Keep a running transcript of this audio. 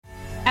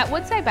At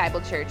Woodside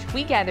Bible Church,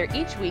 we gather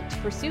each week to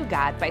pursue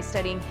God by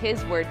studying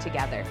His Word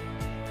together.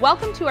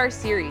 Welcome to our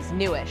series,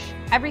 Newish,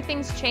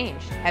 Everything's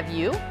Changed. Have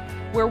you?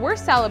 Where we're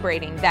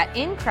celebrating that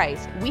in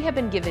Christ, we have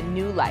been given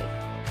new life.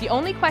 The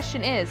only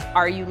question is,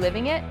 are you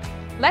living it?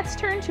 Let's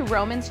turn to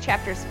Romans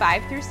chapters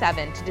 5 through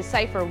 7 to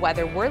decipher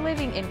whether we're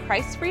living in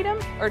Christ's freedom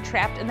or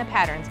trapped in the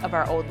patterns of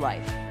our old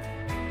life.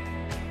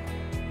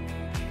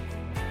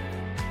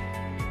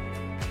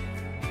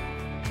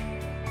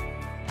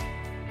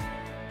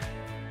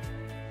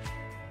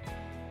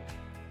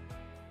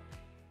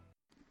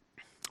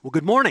 Well,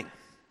 good morning.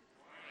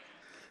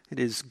 It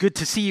is good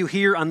to see you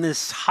here on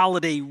this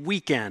holiday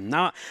weekend.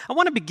 Now, I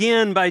want to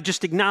begin by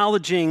just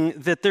acknowledging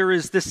that there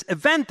is this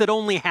event that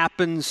only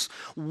happens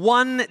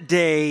one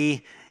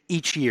day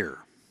each year.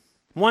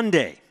 One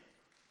day.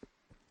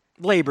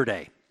 Labor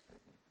Day.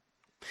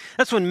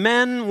 That's when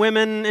men,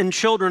 women, and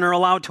children are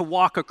allowed to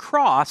walk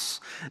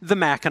across the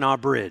Mackinac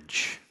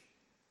Bridge.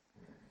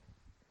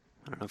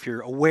 I don't know if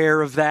you're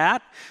aware of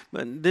that,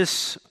 but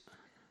this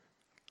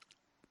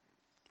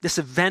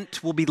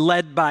event will be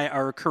led by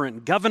our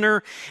current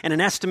governor, and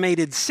an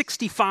estimated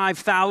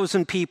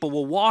 65,000 people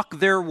will walk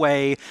their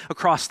way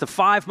across the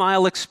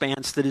 5-mile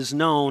expanse that is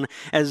known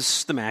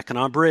as the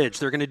Mackinac Bridge.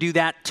 They're going to do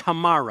that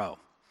tomorrow.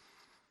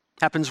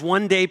 Happens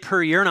one day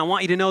per year, and I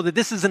want you to know that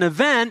this is an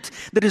event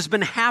that has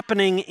been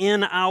happening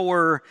in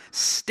our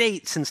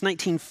state since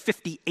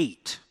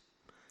 1958.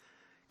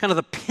 Kind of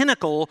the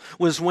pinnacle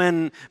was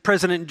when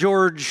President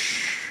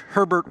George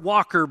Herbert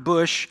Walker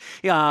Bush,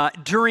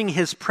 during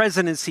his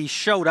presidency,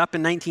 showed up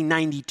in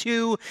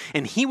 1992,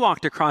 and he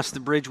walked across the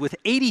bridge with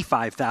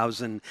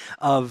 85,000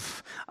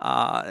 of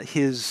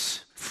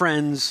his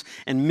friends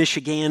and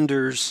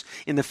Michiganders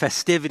in the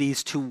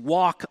festivities to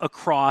walk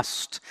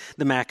across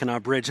the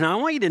Mackinac Bridge. Now,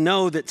 I want you to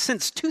know that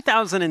since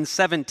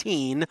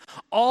 2017,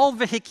 all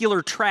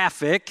vehicular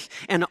traffic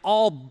and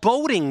all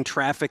boating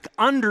traffic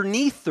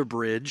underneath the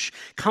bridge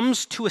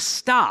comes to a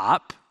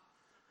stop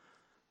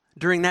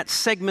during that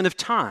segment of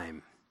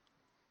time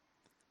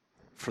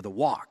for the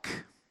walk.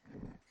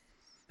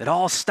 It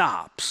all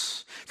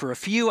stops for a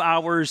few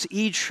hours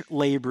each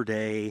Labor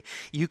Day.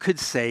 You could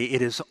say it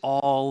is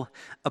all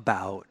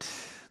about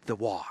the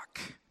walk.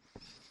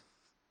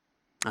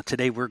 Now,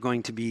 today we're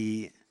going to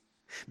be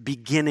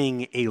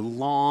beginning a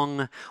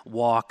long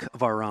walk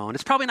of our own.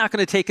 It's probably not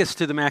going to take us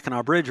to the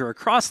Mackinac Bridge or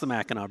across the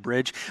Mackinac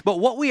Bridge, but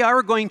what we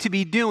are going to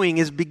be doing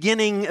is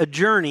beginning a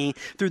journey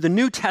through the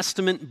New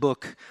Testament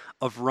book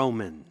of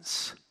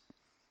Romans.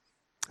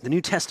 The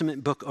New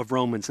Testament book of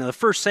Romans. Now, the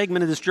first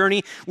segment of this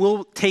journey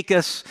will take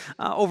us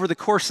over the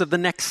course of the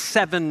next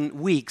 7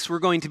 weeks. We're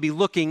going to be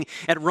looking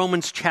at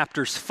Romans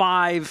chapters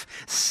 5,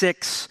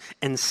 6,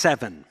 and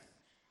 7.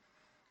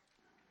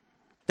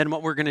 Then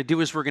what we're going to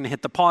do is we're going to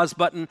hit the pause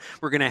button.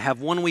 We're going to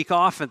have 1 week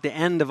off at the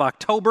end of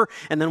October,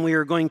 and then we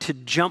are going to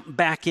jump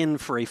back in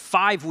for a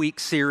 5-week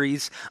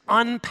series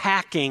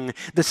unpacking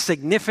the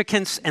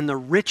significance and the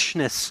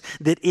richness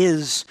that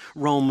is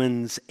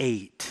Romans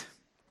 8.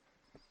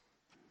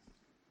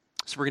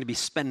 So we're going to be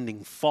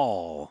spending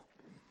fall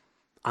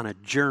on a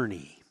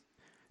journey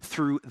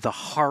through the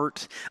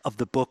heart of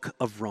the book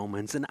of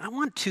Romans. And I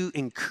want to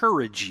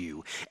encourage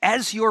you,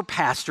 as your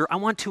pastor, I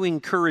want to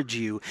encourage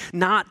you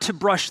not to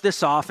brush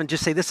this off and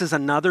just say, this is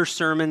another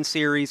sermon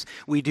series.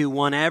 We do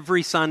one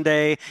every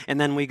Sunday,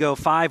 and then we go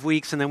 5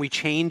 weeks, and then we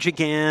change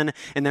again,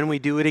 and then we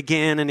do it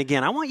again and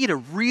again. I want you to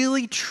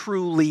really,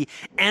 truly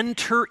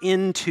enter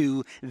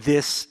into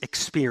this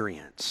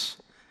experience.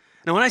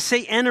 Now, when I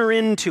say enter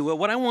into it,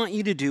 what I want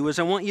you to do is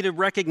I want you to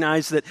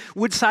recognize that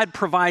Woodside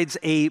provides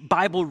a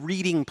Bible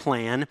reading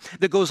plan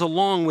that goes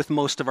along with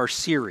most of our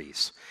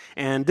series.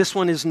 And this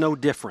one is no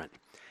different.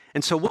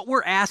 And so what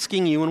we're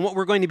asking you and what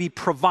we're going to be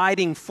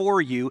providing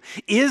for you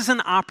is an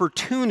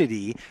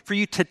opportunity for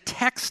you to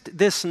text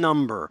this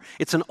number.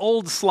 It's an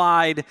old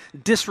slide,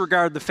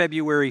 disregard the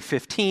February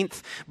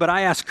 15th, but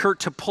I asked Kurt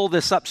to pull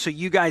this up so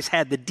you guys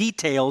had the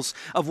details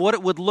of what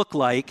it would look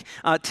like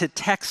to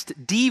text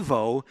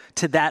DEVO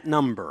to that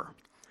number.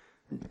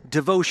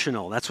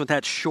 Devotional, that's what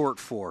that's short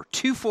for.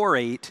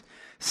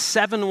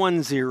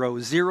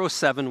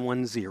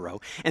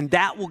 248-710-0710, and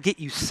that will get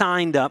you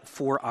signed up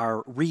for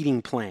our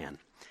reading plan.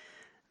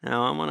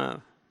 Now, I want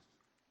to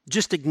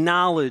just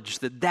acknowledge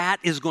that that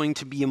is going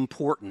to be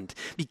important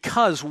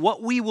because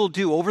what we will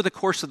do over the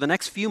course of the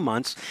next few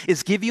months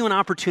is give you an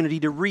opportunity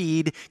to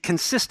read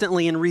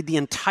consistently and read the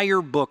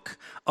entire book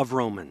of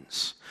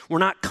Romans. We're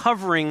not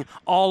covering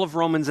all of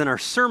Romans in our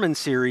sermon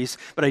series,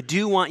 but I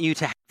do want you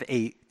to have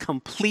a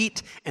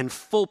complete and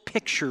full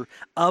picture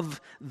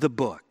of the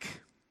book.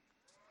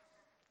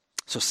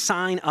 So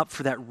sign up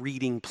for that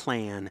reading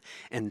plan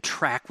and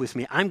track with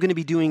me. I'm going to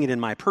be doing it in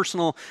my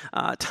personal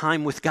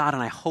time with God,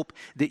 and I hope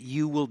that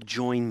you will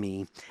join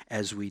me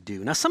as we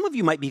do. Now, some of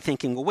you might be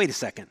thinking, well, wait a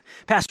second.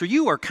 Pastor,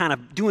 you are kind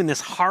of doing this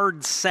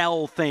hard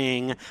sell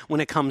thing when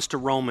it comes to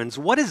Romans.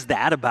 What is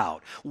that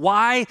about?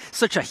 Why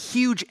such a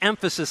huge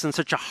emphasis and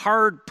such a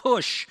hard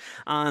push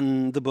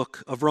on the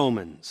book of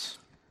Romans?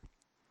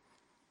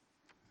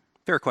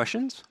 Fair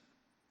questions.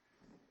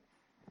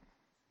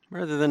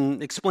 Rather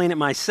than explain it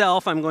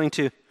myself, I'm going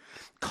to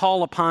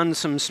call upon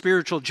some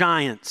spiritual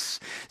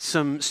giants,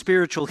 some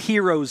spiritual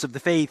heroes of the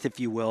faith, if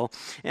you will,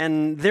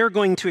 and they're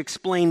going to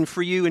explain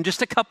for you in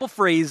just a couple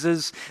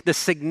phrases the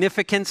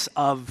significance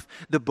of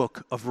the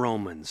book of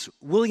Romans.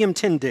 William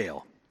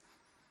Tyndale,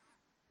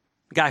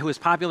 a guy who is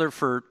popular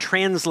for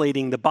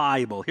translating the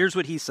Bible, here's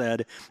what he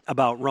said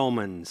about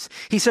Romans.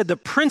 He said, the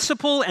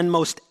principal and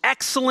most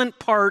excellent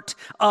part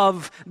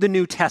of the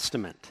New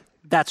Testament,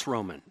 that's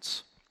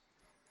Romans.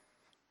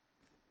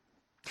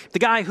 The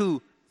guy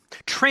who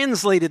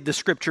translated the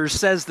scriptures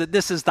says that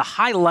this is the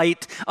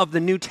highlight of the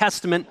New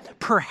Testament.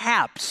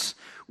 Perhaps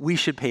we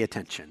should pay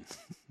attention.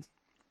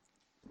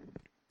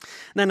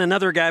 Then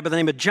another guy by the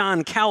name of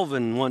John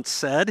Calvin once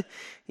said,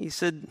 he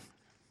said,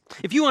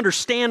 if you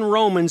understand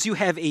Romans, you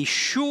have a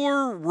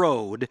sure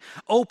road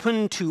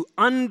open to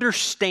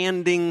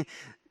understanding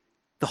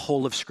the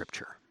whole of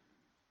Scripture.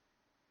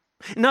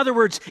 In other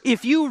words,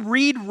 if you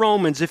read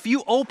Romans, if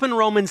you open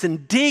Romans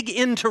and dig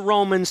into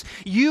Romans,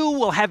 you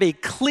will have a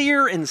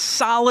clear and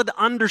solid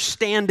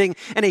understanding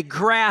and a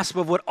grasp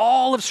of what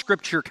all of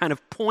Scripture kind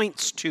of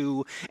points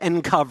to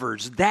and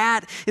covers.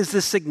 That is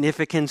the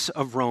significance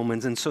of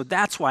Romans. And so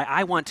that's why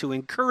I want to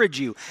encourage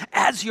you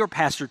as your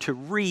pastor to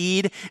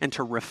read and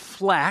to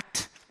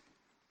reflect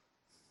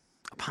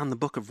upon the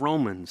book of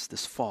Romans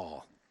this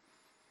fall.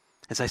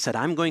 As I said,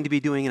 I'm going to be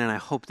doing it, and I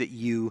hope that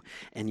you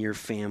and your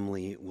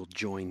family will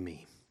join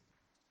me.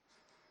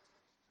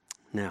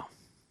 Now,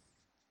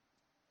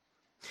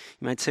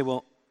 you might say,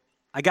 well,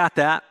 I got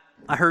that.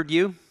 I heard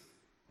you.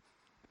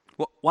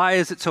 Well, why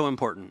is it so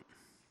important?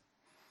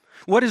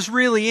 What is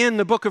really in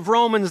the book of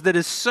Romans that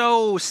is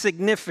so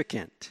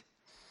significant?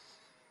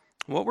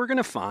 What we're going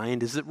to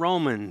find is that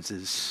Romans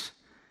is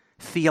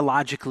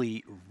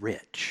theologically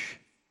rich.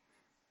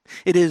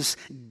 It is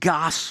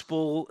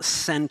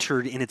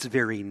gospel-centered in its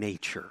very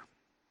nature.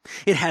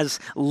 It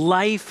has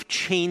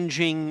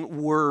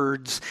life-changing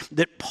words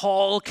that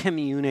Paul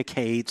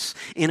communicates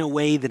in a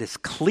way that is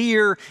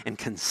clear and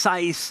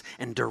concise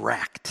and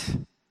direct.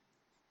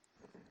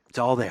 It's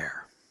all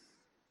there.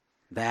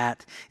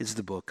 That is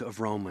the book of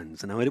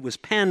Romans. And it was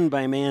penned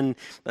by a man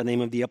by the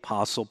name of the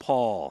Apostle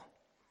Paul.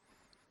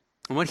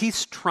 And what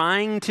he's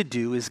trying to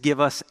do is give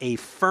us a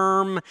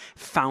firm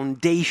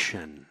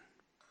foundation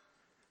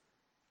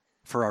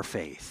for our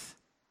faith.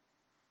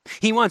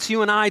 He wants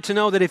you and I to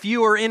know that if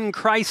you are in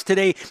Christ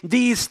today,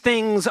 these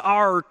things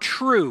are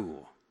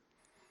true.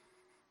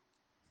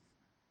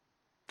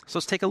 So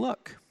let's take a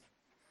look.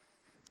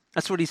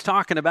 That's what he's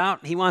talking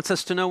about. He wants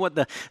us to know what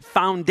the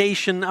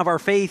foundation of our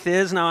faith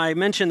is. Now, I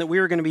mentioned that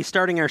we were going to be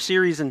starting our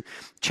series in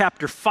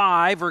chapter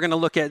 5. We're going to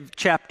look at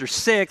chapter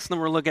 6, then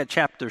we're going to look at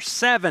chapter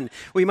 7.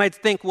 We might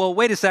think, well,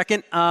 wait a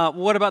second,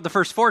 what about the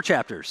first 4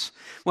 chapters?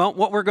 Well,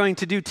 what we're going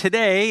to do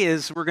today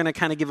is we're going to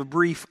kind of give a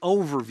brief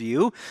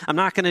overview. I'm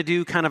not going to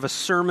do kind of a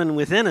sermon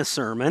within a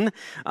sermon,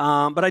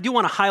 but I do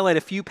want to highlight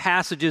a few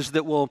passages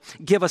that will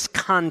give us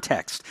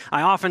context.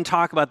 I often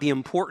talk about the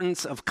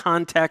importance of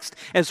context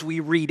as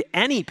we read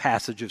any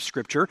passage of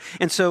Scripture,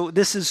 and so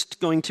this is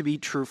going to be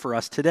true for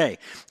us today.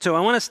 So I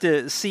want us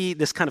to see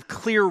this kind of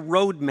clear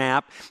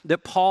roadmap that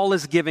Paul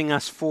is giving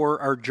us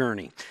for our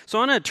journey. So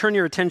I want to turn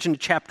your attention to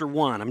chapter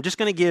 1. I'm just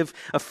going to give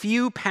a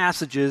few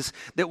passages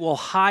that will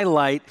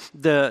highlight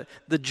the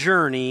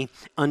journey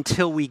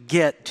until we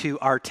get to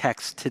our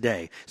text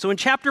today. So in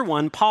chapter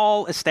 1,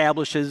 Paul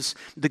establishes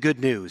the good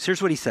news.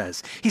 Here's what he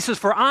says. He says,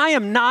 "For I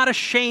am not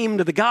ashamed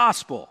of the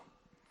gospel.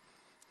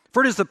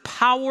 For it is the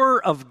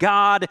power of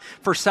God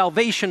for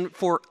salvation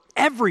for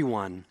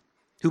everyone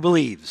who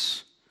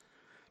believes,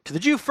 to the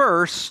Jew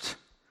first,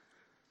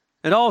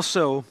 and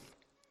also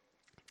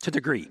to the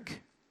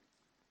Greek."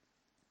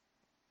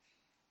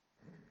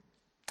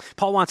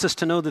 Paul wants us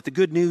to know that the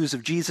good news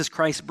of Jesus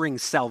Christ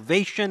brings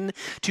salvation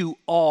to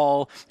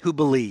all who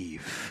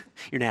believe.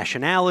 Your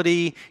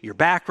nationality, your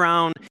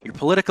background, your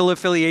political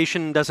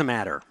affiliation doesn't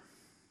matter.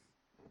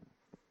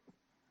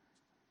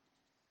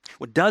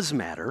 What does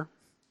matter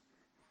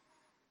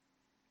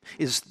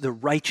is the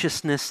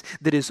righteousness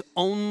that is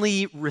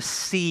only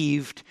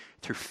received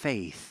through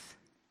faith.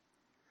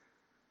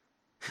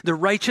 The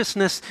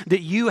righteousness that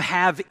you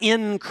have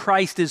in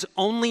Christ is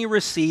only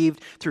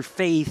received through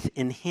faith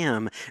in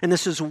Him. And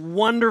this is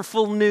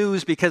wonderful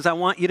news because I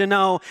want you to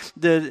know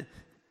the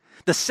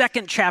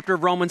second chapter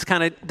of Romans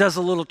kind of does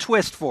a little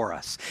twist for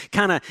us,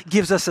 kind of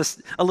gives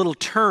us a little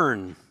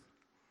turn.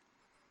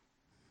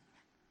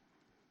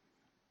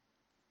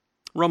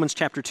 Romans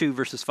chapter 2,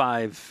 verses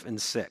 5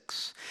 and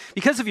 6.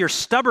 "Because of your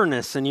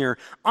stubbornness and your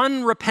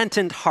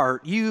unrepentant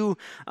heart, you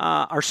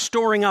are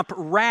storing up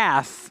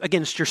wrath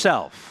against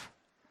yourself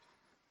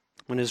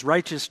when His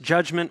righteous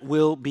judgment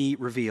will be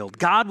revealed.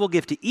 God will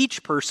give to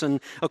each person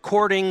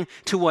according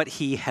to what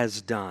he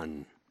has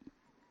done."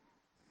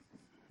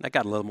 That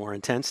got a little more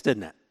intense,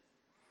 didn't it?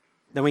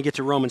 Then we get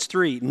to Romans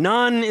 3.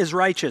 "None is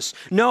righteous.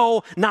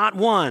 No, not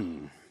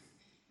one.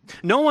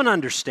 No one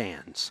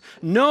understands.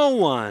 No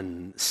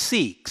one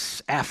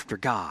seeks after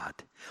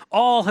God.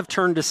 All have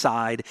turned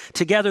aside.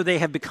 Together they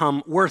have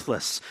become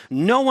worthless.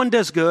 No one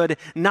does good,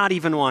 not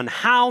even one.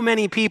 How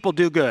many people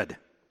do good?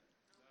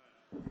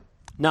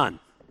 None.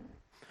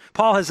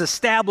 Paul has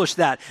established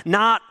that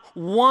not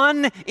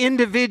one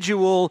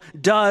individual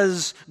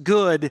does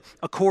good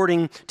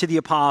according to the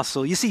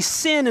apostle. You see,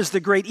 sin is the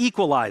great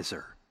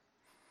equalizer.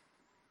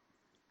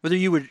 Whether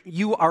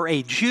you are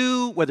a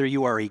Jew, whether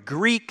you are a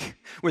Greek,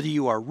 whether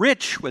you are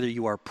rich, whether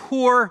you are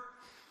poor,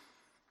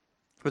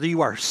 whether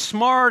you are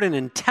smart and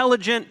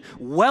intelligent,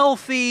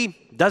 wealthy,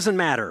 doesn't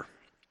matter.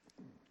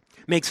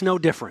 Makes no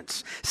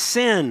difference.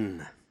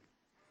 Sin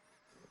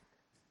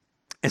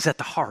is at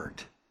the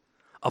heart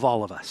of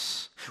all of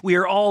us. We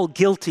are all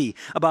guilty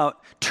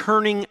about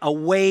turning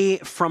away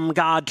from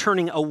God,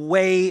 turning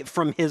away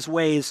from His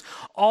ways.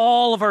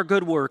 All of our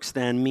good works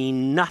then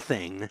mean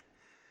nothing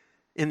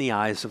in the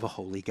eyes of a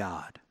holy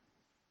God.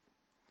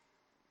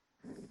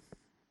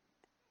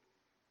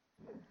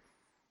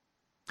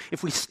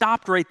 If we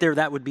stopped right there,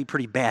 that would be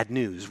pretty bad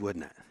news,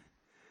 wouldn't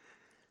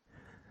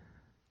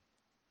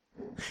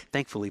it?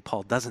 Thankfully,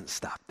 Paul doesn't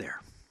stop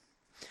there.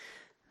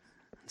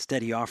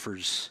 Instead, he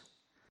offers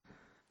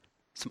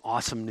some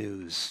awesome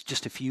news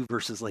just a few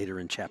verses later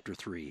in chapter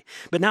 3.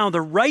 But now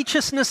the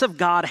righteousness of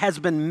God has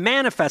been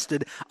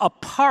manifested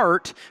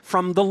apart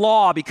from the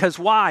law. Because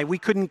why? We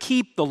couldn't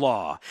keep the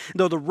law.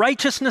 Though the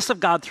righteousness of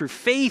God through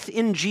faith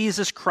in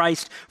Jesus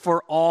Christ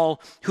for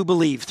all who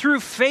believe.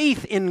 Through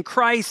faith in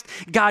Christ,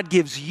 God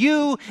gives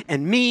you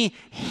and me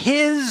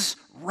His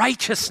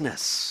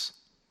righteousness.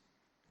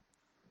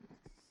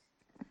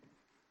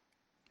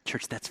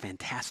 Church, that's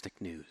fantastic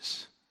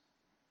news.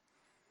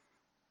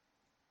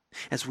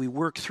 As we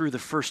work through the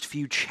first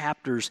few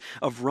chapters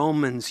of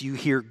Romans, you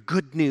hear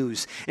good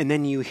news, and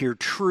then you hear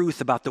truth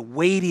about the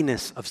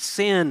weightiness of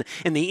sin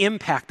and the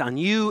impact on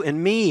you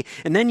and me.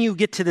 And then you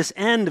get to this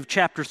end of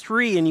chapter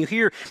 3, and you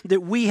hear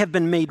that we have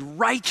been made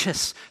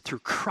righteous through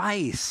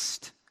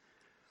Christ.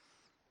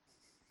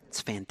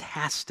 It's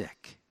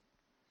fantastic.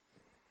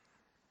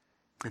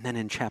 And then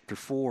in chapter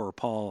 4,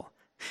 Paul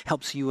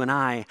helps you and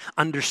I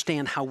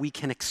understand how we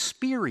can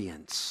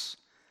experience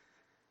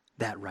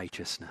that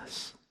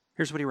righteousness.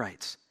 Here's what he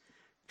writes.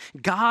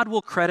 God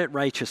will credit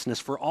righteousness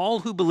for all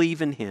who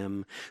believe in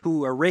Him,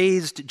 who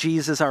raised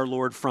Jesus our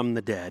Lord from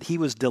the dead. He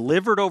was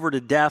delivered over to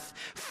death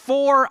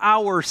for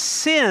our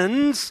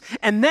sins,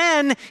 and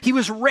then He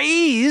was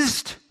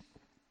raised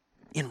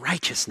in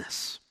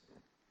righteousness.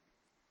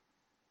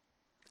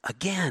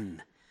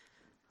 Again,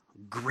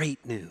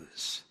 great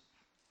news.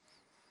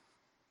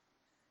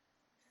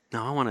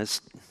 Now, I want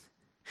to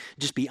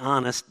just be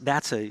honest,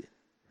 that's a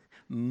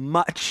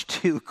much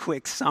too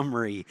quick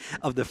summary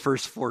of the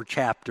first 4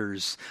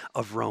 chapters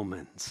of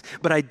Romans.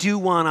 But I do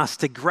want us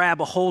to grab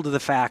a hold of the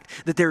fact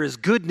that there is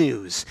good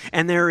news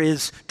and there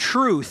is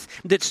truth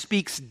that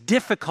speaks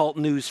difficult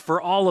news for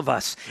all of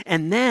us.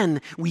 And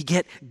then we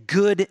get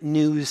good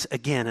news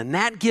again. And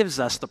that gives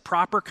us the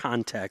proper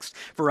context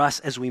for us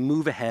as we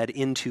move ahead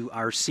into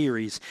our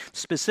series,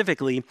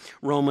 specifically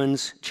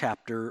Romans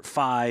chapter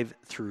 5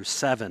 through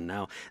 7.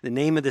 Now, the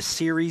name of this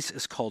series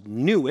is called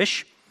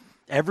Newish.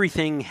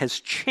 Everything has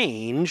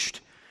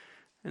changed.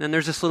 And then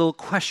there's this little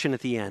question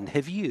at the end.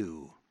 Have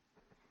you?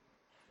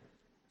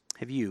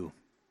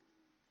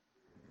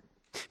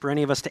 For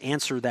any of us to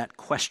answer that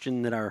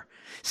question that our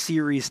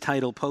series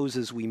title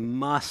poses, we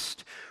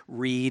must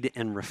read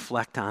and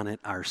reflect on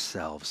it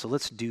ourselves. So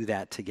let's do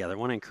that together. I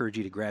want to encourage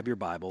you to grab your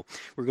Bible.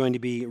 We're going to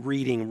be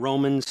reading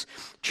Romans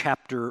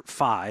chapter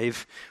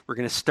 5. We're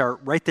going to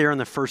start right there in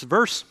the first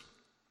verse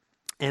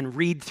and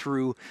read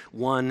through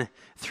 1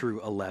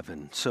 through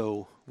 11.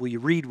 So will you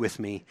read with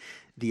me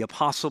the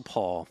Apostle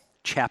Paul,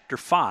 chapter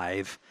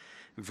 5,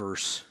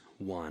 verse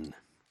 1.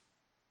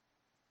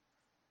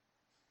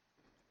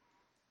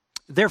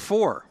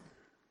 Therefore,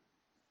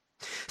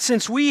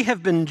 since we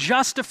have been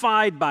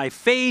justified by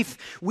faith,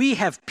 we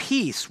have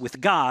peace with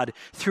God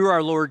through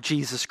our Lord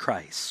Jesus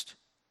Christ.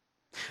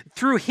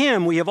 Through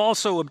Him we have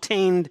also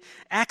obtained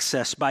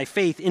access by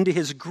faith into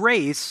His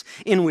grace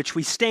in which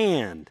we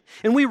stand.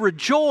 And we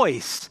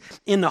rejoice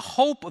in the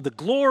hope of the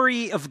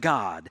glory of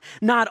God.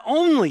 Not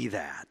only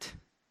that,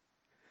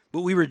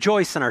 but we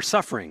rejoice in our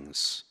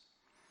sufferings.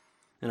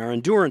 And our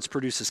endurance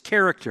produces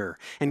character,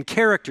 and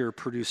character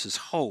produces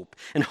hope.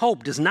 And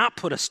hope does not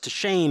put us to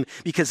shame,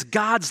 because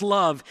God's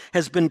love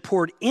has been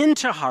poured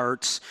into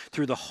hearts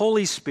through the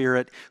Holy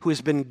Spirit who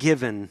has been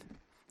given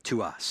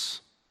to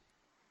us.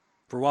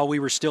 For while we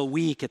were still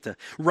weak, at the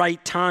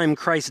right time,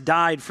 Christ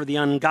died for the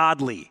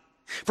ungodly.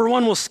 For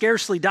one will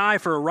scarcely die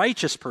for a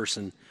righteous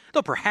person,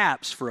 though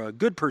perhaps for a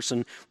good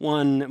person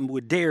one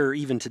would dare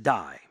even to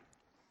die.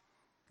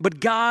 But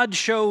God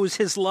shows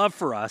His love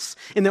for us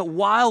in that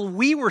while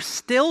we were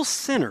still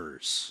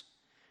sinners,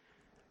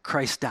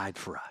 Christ died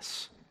for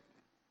us.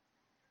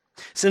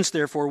 Since,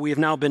 therefore, we have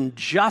now been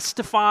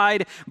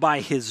justified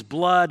by His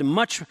blood,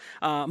 much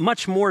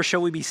more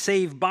shall we be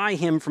saved by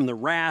Him from the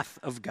wrath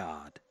of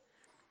God.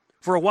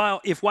 For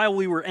while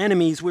we were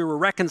enemies, we were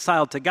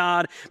reconciled to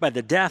God by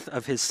the death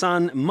of His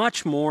Son,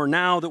 much more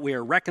now that we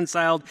are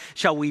reconciled,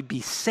 shall we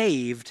be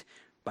saved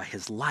by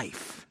his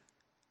life.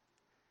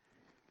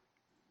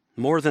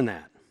 More than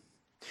that,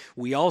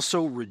 we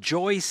also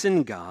rejoice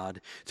in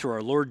God through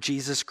our Lord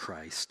Jesus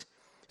Christ,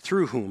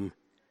 through whom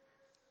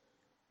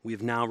we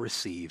have now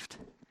received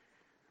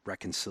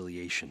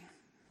reconciliation.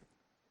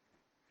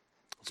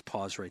 Let's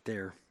pause right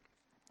there.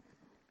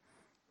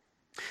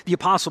 The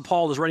Apostle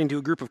Paul is writing to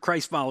a group of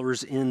Christ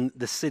followers in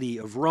the city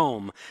of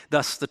Rome,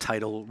 thus the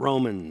title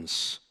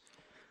Romans.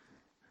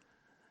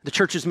 The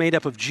church is made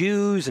up of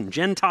Jews and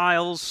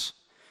Gentiles.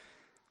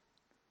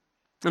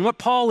 And what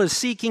Paul is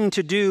seeking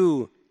to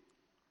do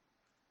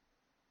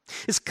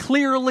is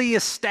clearly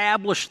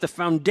establish the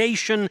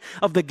foundation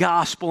of the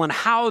gospel and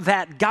how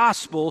that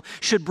gospel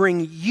should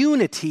bring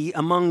unity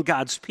among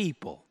God's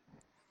people.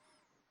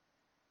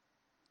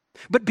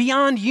 But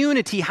beyond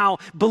unity, how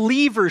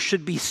believers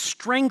should be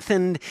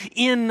strengthened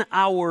in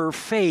our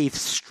faith,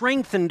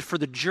 strengthened for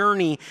the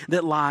journey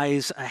that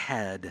lies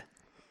ahead.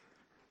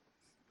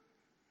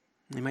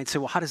 You might say,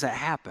 well, how does that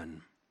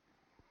happen?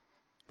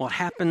 Well, it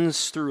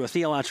happens through a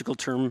theological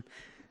term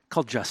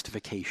called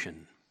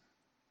justification.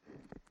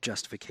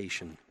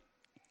 Justification.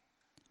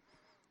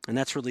 And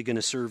that's really going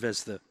to serve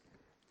as the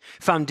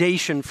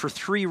foundation for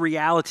three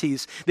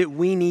realities that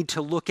we need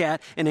to look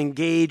at and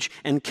engage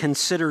and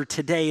consider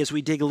today as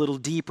we dig a little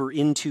deeper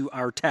into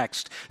our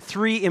text.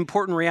 Three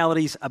important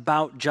realities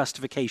about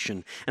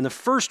justification. And the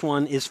first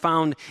one is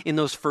found in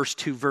those first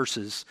two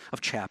verses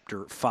of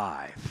chapter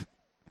 5.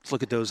 Let's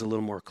look at those a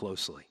little more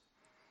closely.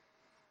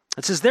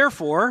 It says,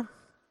 therefore,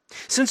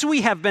 since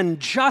we have been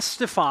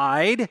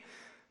justified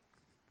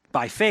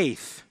by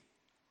faith,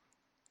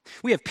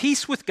 we have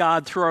peace with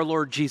God through our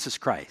Lord Jesus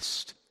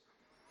Christ.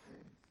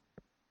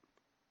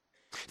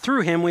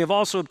 Through him, we have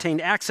also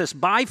obtained access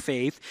by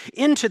faith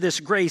into this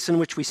grace in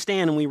which we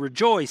stand, and we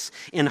rejoice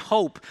in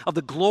hope of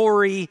the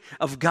glory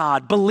of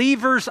God.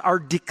 Believers are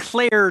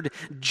declared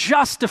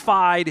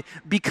justified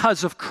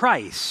because of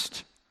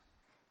Christ.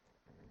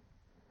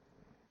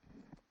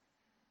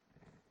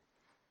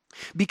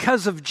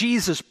 Because of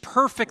Jesus'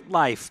 perfect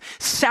life,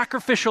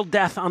 sacrificial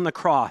death on the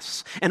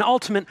cross, and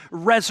ultimate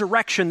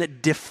resurrection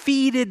that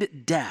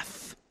defeated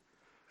death,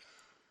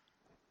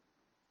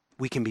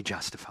 we can be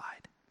justified.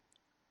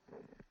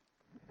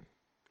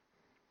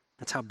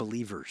 That's how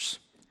believers,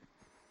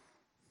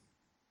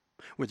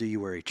 whether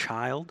you are a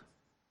child,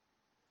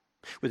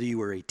 whether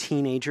you are a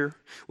teenager,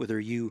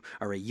 whether you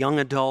are a young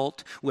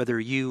adult, whether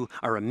you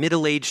are a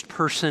middle-aged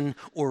person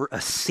or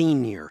a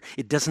senior,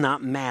 it does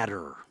not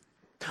matter.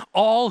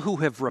 All who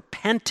have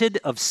repented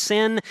of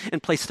sin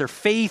and placed their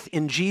faith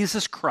in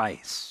Jesus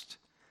Christ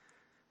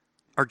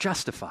are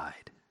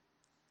justified.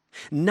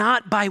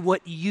 Not by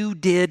what you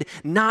did,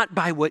 not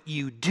by what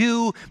you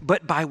do,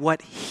 but by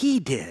what he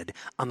did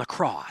on the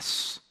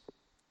cross.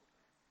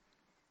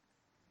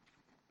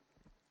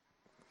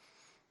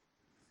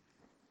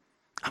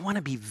 I want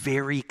to be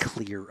very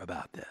clear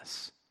about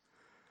this.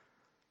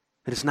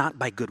 It is not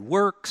by good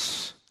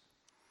works.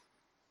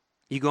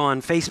 You go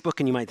on Facebook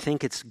and you might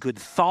think it's good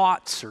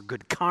thoughts or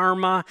good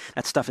karma.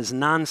 That stuff is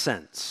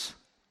nonsense.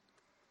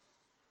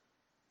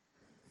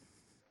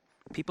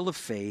 People of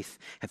faith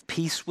have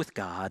peace with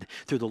God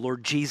through the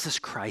Lord Jesus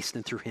Christ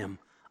and through him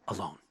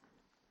alone.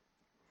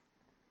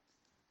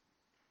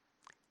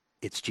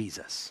 It's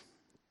Jesus.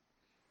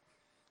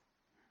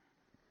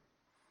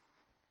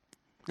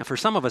 Now, for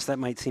some of us, that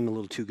might seem a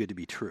little too good to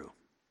be true.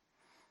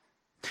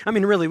 I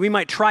mean, really, we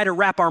might try to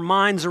wrap our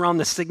minds around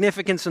the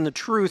significance and the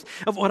truth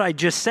of what I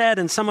just said,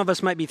 and some of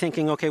us might be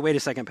thinking, okay, wait a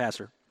second,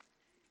 Pastor.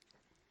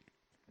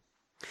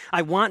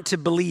 I want to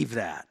believe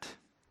that.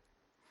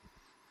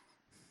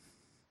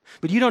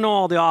 But you don't know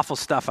all the awful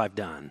stuff I've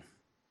done.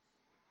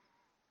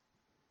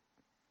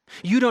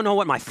 You don't know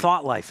what my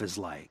thought life is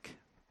like.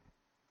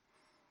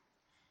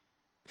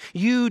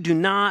 You do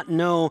not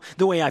know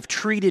the way I've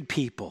treated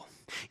people.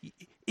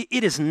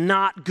 It is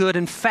not good.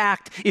 In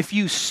fact, if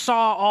you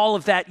saw all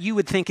of that, you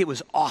would think it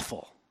was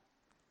awful.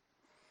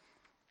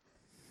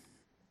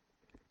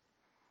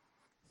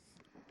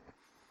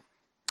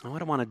 I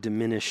don't want to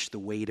diminish the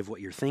weight of what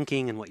you're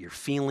thinking and what you're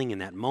feeling in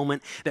that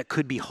moment. That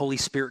could be Holy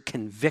Spirit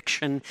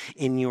conviction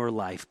in your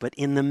life. But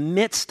in the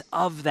midst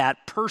of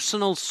that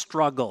personal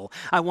struggle,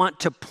 I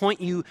want to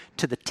point you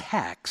to the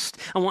text.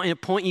 I want to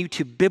point you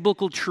to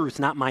biblical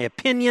truth, not my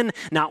opinion,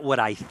 not what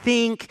I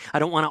think. I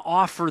don't want to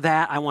offer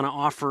that. I want to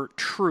offer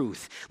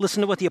truth.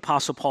 Listen to what the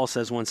Apostle Paul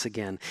says once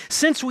again.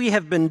 Since we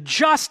have been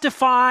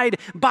justified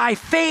by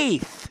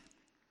faith,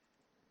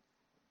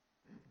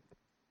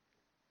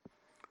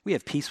 we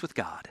have peace with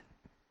God.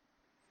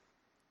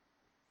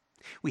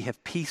 We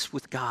have peace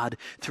with God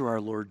through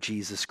our Lord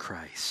Jesus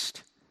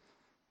Christ.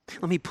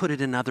 Let me put it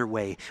another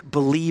way.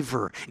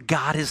 Believer,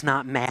 God is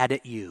not mad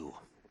at you.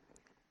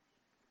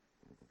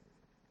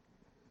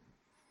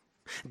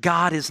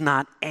 God is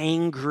not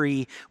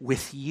angry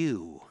with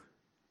you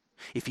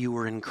if you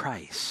were in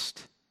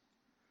Christ.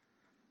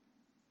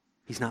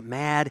 He's not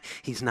mad.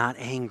 He's not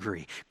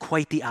angry.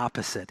 Quite the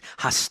opposite.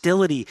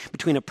 Hostility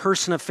between a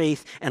person of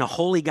faith and a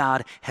holy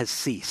God has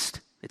ceased.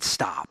 It's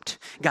stopped.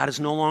 God is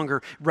no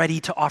longer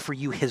ready to offer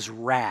you his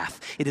wrath.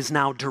 It is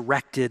now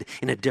directed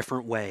in a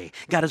different way.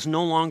 God is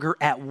no longer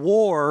at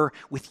war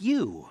with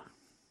you.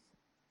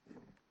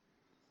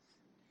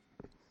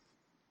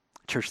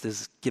 Church,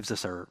 this gives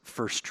us our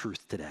first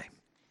truth today.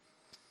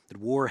 That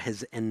war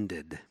has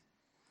ended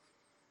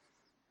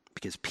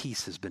because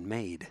peace has been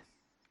made.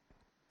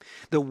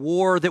 The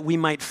war that we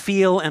might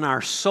feel in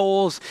our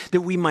souls,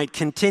 that we might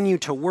continue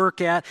to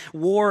work at,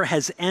 war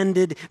has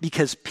ended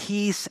because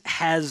peace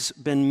has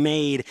been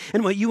made.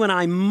 And what you and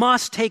I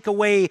must take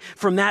away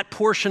from that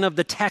portion of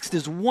the text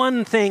is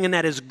one thing, and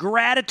that is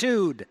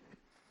gratitude.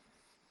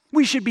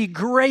 We should be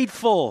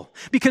grateful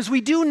because we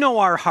do know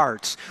our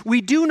hearts.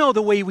 We do know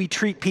the way we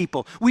treat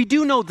people. We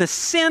do know the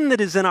sin that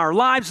is in our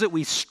lives that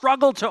we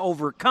struggle to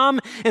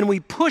overcome, and we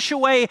push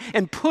away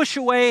and push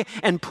away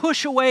and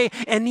push away,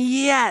 and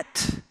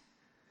yet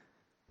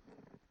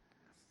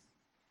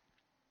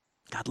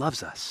God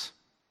loves us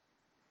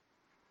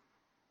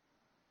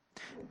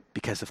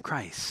because of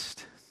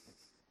Christ.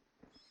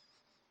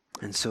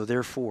 And so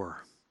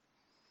therefore,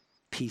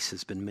 peace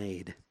has been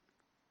made.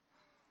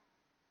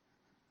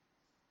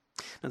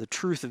 Now, the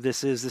truth of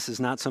this is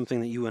not something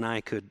that you and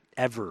I could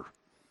ever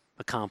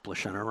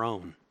accomplish on our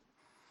own.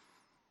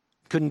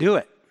 Couldn't do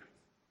it.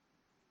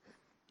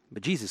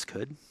 But Jesus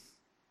could.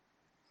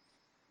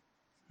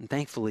 And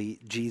thankfully,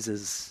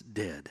 Jesus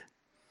did.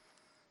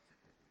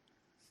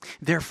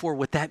 Therefore,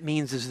 what that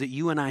means is that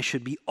you and I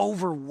should be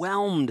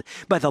overwhelmed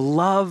by the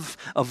love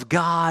of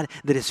God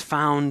that is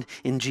found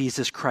in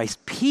Jesus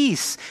Christ.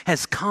 Peace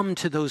has come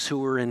to those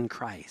who are in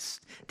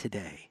Christ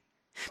today.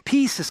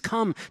 Peace has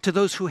come to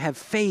those who have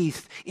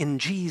faith in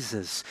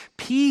Jesus.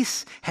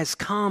 Peace has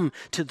come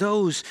to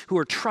those who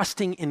are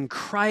trusting in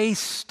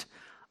Christ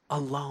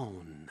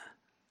alone.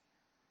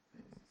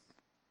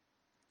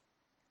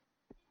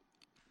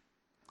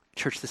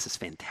 Church, this is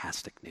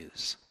fantastic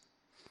news.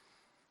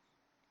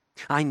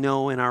 I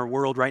know in our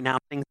world right now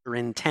things are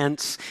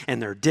intense and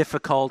they're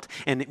difficult,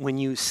 and when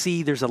you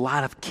see there's a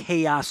lot of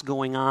chaos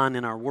going on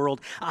in our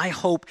world, I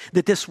hope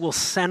that this will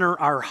center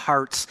our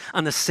hearts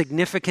on the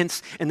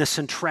significance and the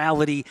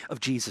centrality of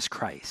Jesus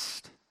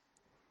Christ.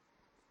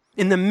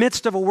 In the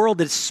midst of a world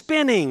that's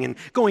spinning and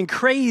going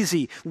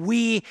crazy,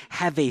 we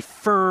have a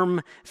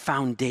firm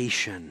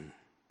foundation.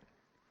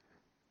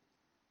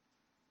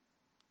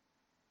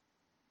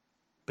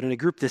 But in a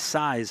group this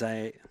size,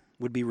 I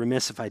would be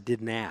remiss if I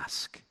didn't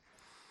ask.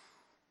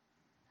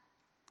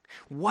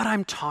 What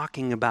I'm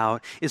talking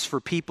about is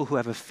for people who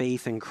have a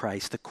faith in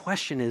Christ. The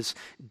question is,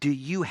 do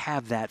you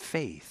have that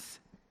faith?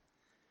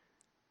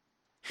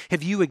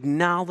 Have you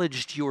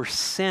acknowledged your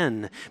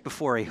sin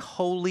before a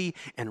holy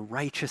and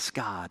righteous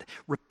God,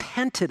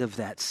 repented of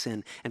that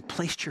sin, and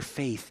placed your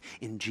faith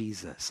in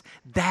Jesus?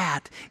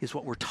 That is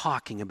what we're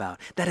talking about.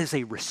 That is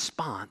a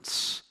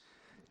response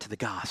to the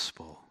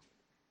gospel.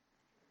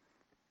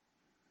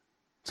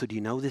 So do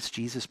you know this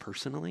Jesus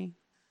personally?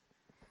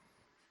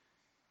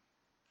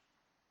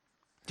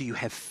 Do you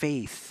have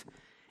faith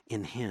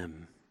in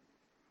him?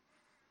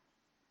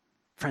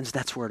 Friends,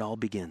 that's where it all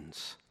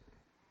begins.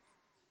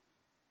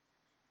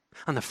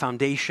 On the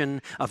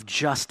foundation of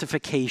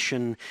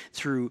justification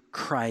through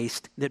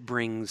Christ that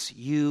brings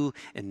you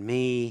and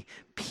me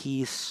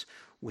peace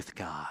with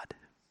God.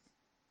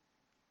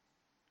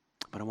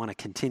 But I want to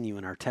continue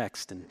in our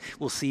text, and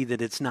we'll see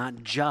that it's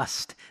not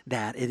just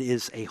that, it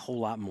is a whole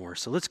lot more.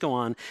 So let's go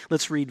on.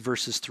 Let's read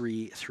verses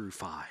 3 through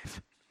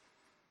 5.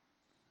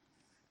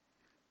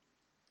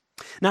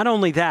 Not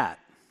only that,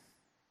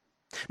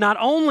 not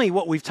only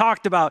what we've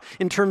talked about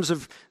in terms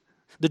of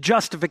the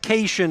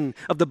justification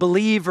of the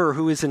believer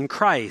who is in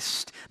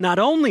Christ, not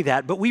only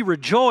that, but we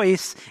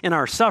rejoice in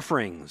our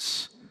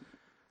sufferings,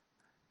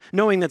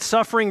 knowing that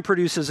suffering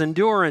produces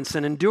endurance,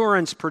 and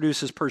endurance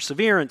produces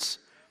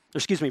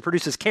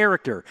produces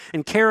character,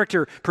 and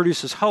character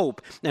produces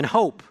hope, and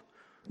hope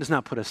does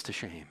not put us to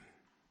shame.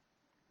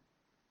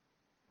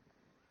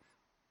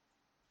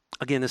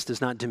 Again, this does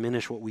not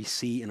diminish what we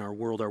see in our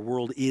world. Our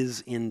world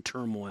is in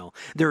turmoil.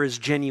 There is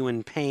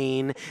genuine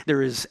pain.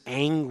 There is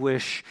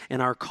anguish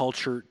in our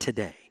culture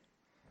today.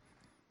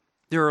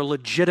 There are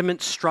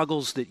legitimate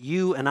struggles that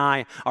you and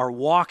I are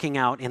walking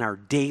out in our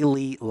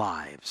daily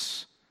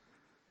lives.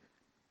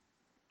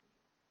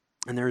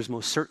 And there is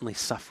most certainly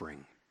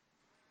suffering.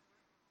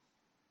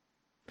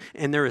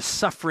 And there is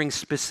suffering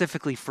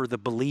specifically for the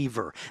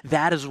believer.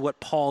 That is what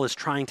Paul is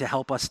trying to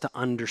help us to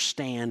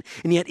understand.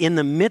 And yet in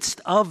the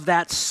midst of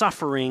that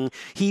suffering,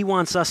 he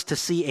wants us to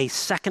see a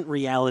second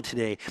reality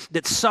today,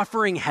 that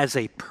suffering has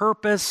a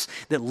purpose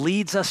that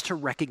leads us to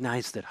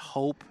recognize that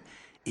hope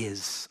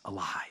is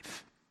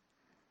alive.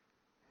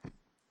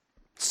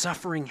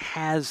 Suffering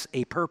has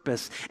a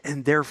purpose,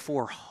 and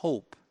therefore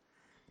hope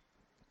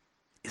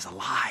is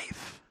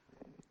alive.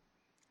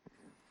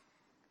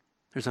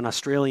 There's an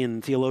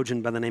Australian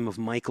theologian by the name of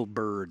Michael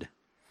Bird.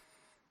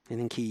 I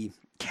think he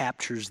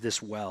captures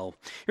this well.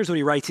 Here's what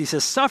he writes. He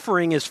says,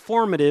 suffering is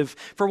formative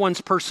for one's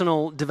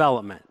personal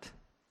development,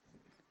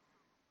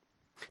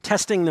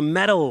 testing the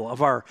mettle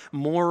of our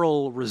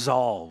moral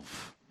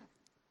resolve.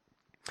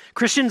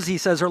 Christians, he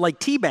says, are like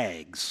tea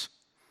bags.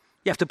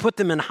 You have to put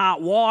them in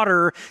hot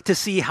water to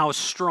see how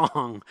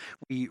strong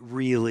we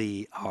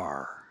really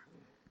are.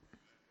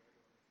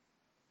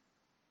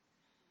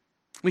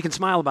 We can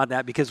smile about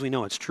that because we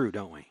know it's true,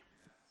 don't we?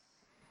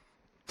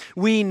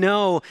 We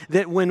know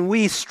that when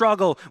we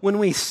struggle, when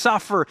we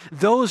suffer,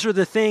 those are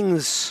the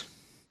things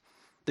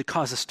that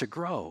cause us to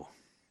grow.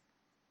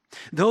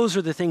 Those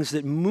are the things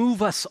that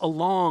move us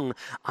along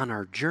on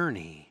our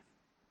journey.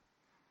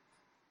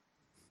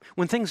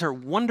 When things are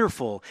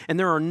wonderful and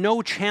there are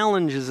no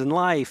challenges in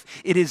life,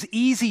 it is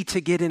easy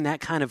to get in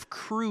that kind of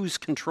cruise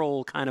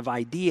control kind of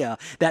idea,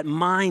 that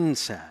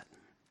mindset.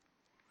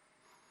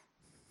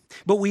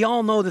 But we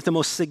all know that the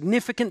most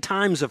significant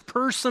times of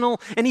personal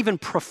and even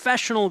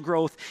professional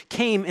growth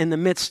came in the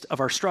midst of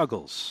our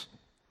struggles.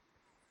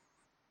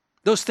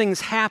 Those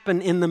things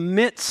happen in the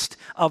midst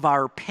of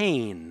our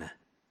pain,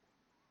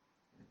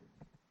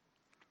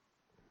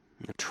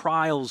 the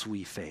trials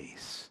we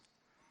face,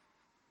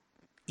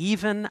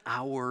 even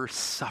our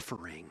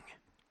suffering.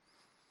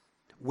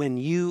 When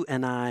you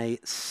and I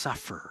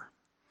suffer.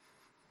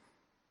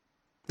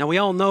 Now, we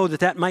all know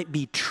that that might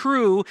be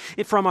true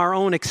from our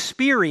own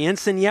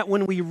experience, and yet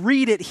when we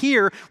read it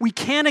here, we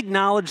can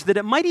acknowledge that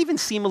it might even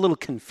seem a little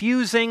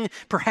confusing,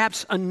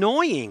 perhaps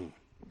annoying,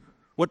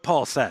 what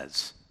Paul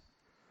says.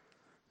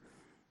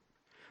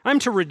 I'm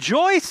to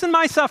rejoice in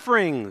my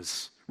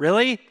sufferings.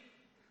 Really?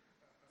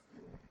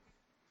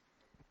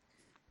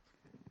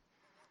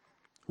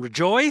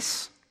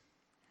 Rejoice?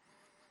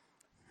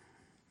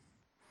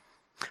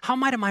 How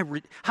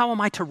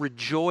am I to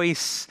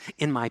rejoice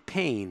in my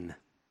pain?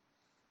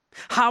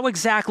 How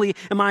exactly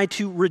am I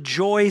to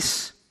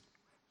rejoice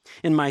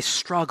in my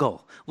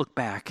struggle? Look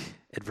back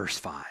at verse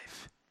 5.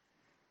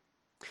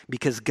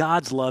 Because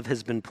God's love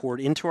has been poured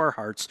into our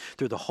hearts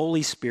through the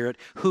Holy Spirit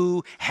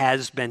who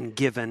has been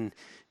given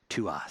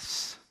to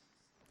us.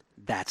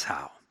 That's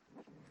how.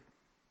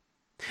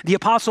 The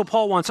Apostle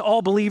Paul wants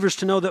all believers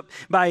to know that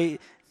by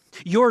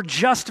your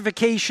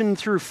justification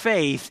through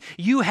faith,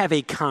 you have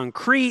a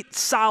concrete,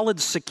 solid,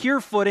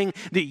 secure footing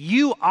that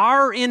you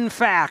are, in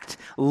fact,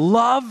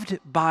 loved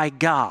by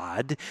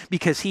God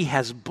because He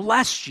has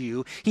blessed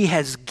you. He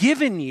has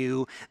given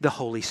you the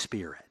Holy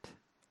Spirit,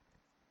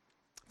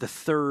 the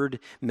third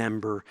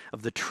member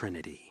of the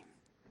Trinity.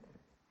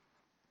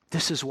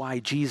 This is why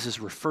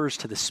Jesus refers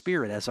to the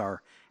Spirit as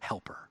our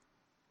helper.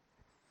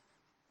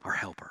 Our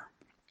helper.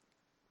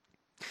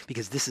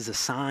 Because this is a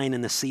sign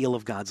and the seal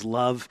of God's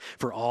love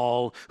for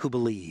all who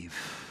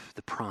believe,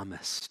 the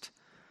promised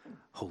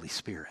Holy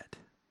Spirit.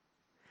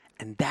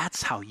 And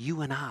that's how you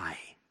and I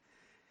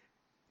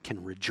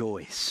can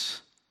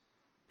rejoice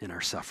in our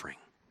suffering.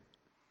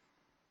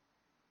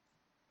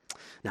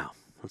 Now,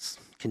 let's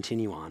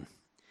continue on,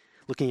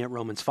 looking at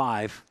Romans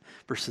 5,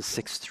 verses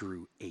 6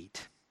 through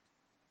 8.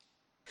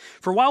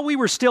 For while we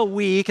were still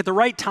weak, at the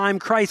right time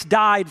Christ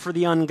died for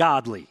the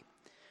ungodly.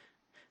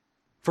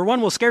 For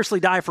one will scarcely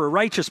die for a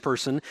righteous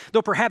person,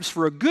 though perhaps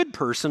for a good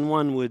person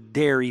one would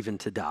dare even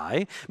to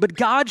die. But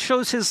God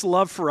shows His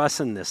love for us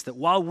in this, that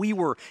while we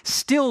were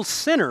still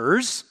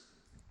sinners,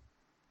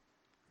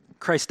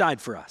 Christ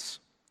died for us.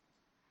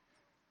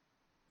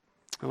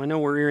 Now, I know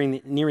we're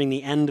nearing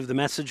the end of the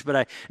message, but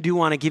I do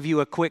want to give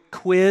you a quick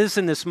quiz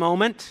in this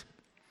moment.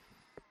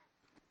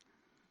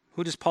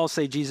 Who does Paul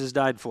say Jesus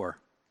died for?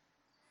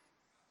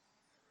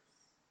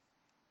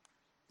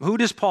 Who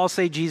does Paul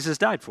say Jesus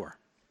died for?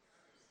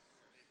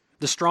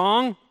 The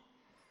strong,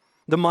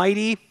 the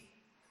mighty,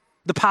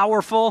 the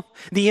powerful,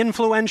 the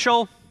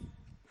influential,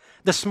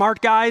 the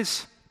smart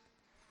guys?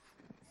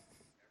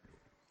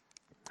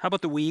 How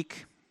about the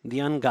weak,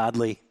 the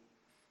ungodly,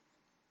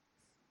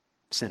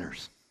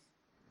 sinners?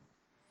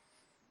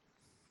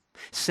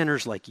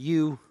 Sinners like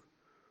you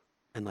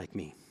and like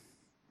me.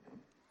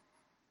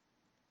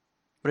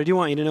 But I do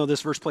want you to know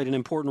this verse played an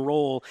important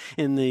role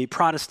in the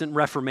Protestant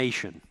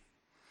Reformation.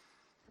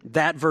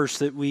 That verse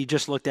that we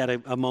just looked at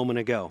a moment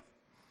ago.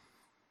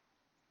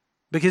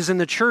 Because in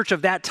the church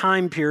of that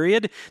time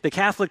period, the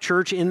Catholic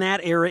Church in that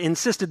era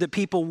insisted that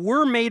people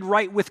were made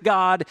right with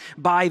God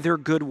by their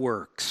good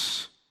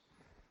works.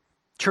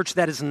 Church,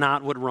 that is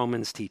not what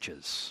Romans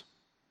teaches.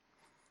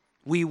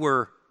 We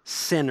were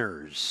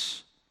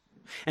sinners,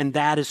 and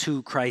that is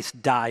who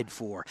Christ died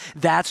for.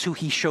 That's who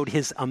He showed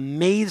His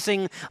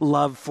amazing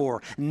love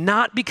for.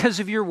 Not because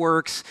of your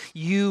works,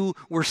 you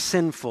were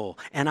sinful,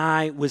 and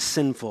I was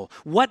sinful.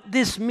 What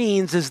this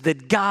means is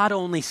that God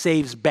only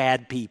saves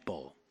bad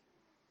people.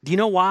 Do you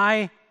know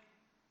why?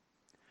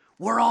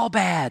 We're all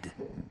bad.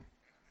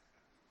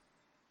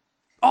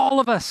 All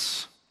of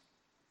us.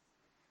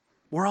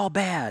 We're all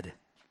bad.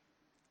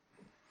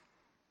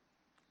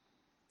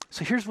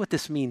 So here's what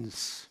this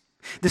means.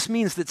 This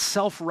means that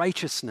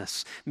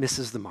self-righteousness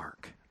misses the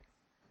mark.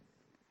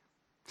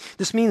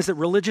 This means that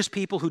religious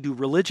people who do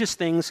religious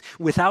things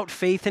without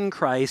faith in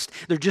Christ,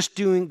 they're just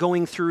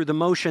going through the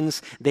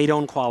motions, they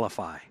don't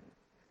qualify.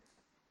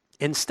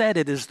 Instead,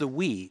 it is the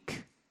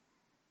weak.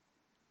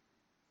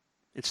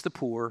 It's the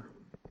poor,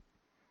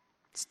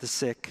 it's the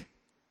sick,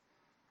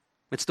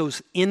 It's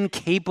those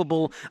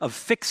incapable of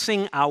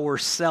fixing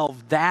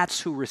ourselves.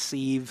 That's who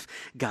receive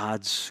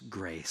God's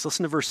grace.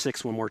 Listen to verse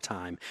 6 one more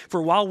time.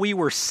 For while we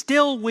were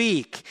still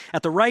weak,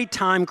 at the right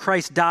time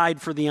Christ died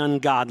for the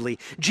ungodly.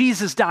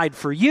 Jesus died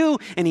for you,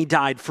 and he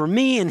died for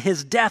me, and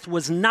his death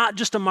was not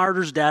just a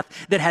martyr's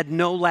death that had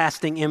no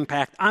lasting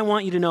impact. I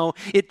want you to know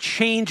it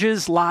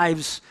changes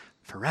lives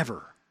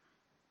forever.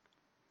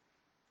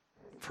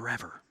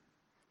 Forever.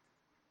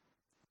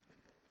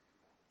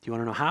 Do you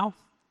want to know how?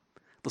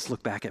 Let's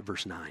look back at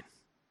verse 9.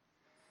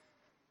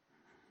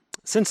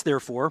 Since,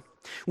 therefore,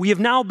 we have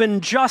now been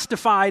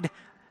justified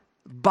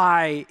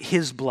by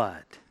his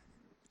blood,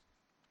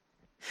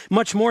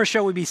 much more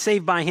shall we be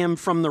saved by him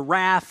from the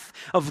wrath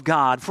of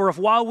God. For if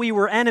while we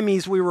were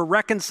enemies, we were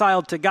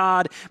reconciled to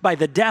God by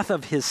the death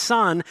of his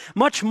Son,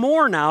 much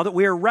more now that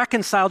we are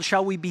reconciled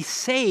shall we be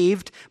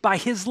saved by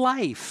his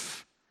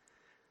life.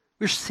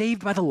 We're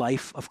saved by the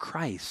life of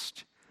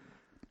Christ.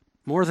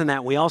 More than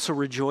that, we also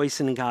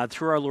rejoice in God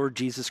through our Lord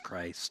Jesus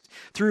Christ,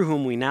 through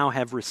whom we now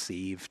have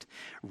received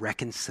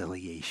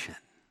reconciliation.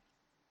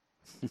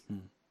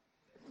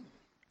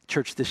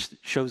 Church, this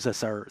shows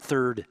us our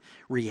third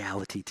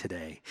reality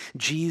today.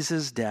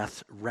 Jesus'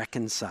 death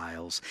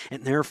reconciles,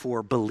 and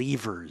therefore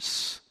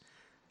believers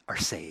are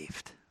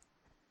saved.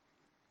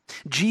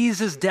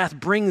 Jesus' death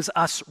brings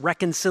us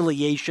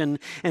reconciliation,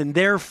 and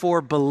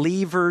therefore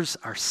believers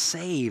are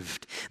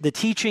saved. The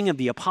teaching of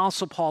the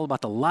Apostle Paul about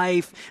the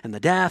life and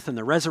the death and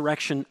the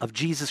resurrection of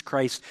Jesus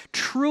Christ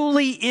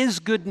truly is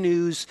good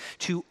news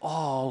to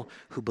all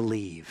who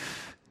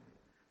believe.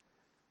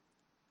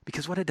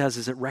 Because what it does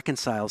is it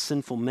reconciles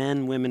sinful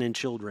men, women, and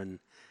children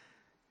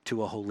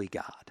to a holy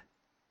God.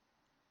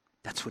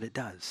 That's what it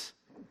does.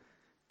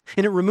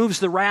 And it removes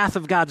the wrath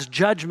of God's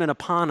judgment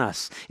upon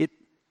us. It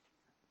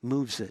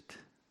moves it.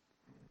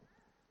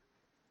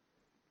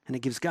 And it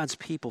gives God's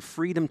people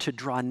freedom to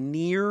draw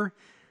near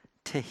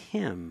to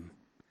him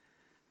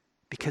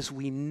because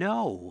we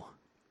know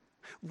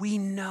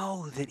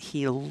that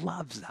he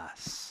loves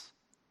us.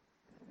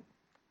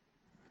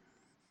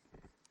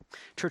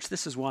 Church,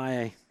 this is why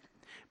I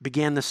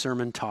began the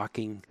sermon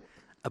talking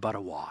about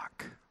a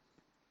walk,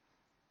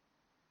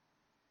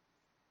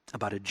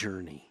 about a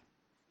journey.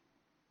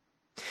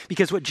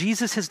 Because what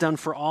Jesus has done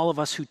for all of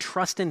us who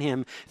trust in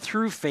him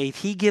through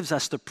faith, he gives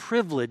us the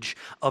privilege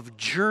of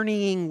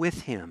journeying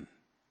with him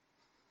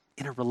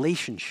in a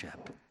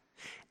relationship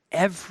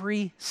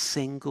every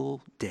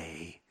single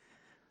day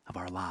of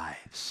our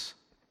lives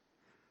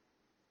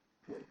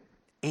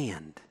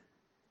and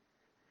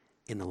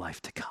in the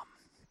life to come.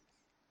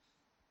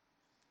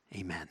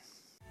 Amen.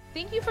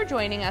 Thank you for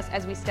joining us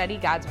as we study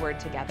God's Word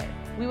together.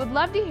 We would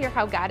love to hear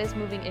how God is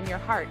moving in your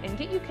heart and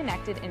get you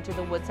connected into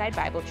the Woodside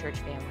Bible Church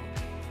family.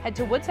 Head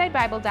to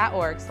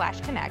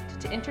woodsidebible.org/connect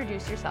to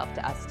introduce yourself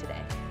to us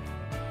today.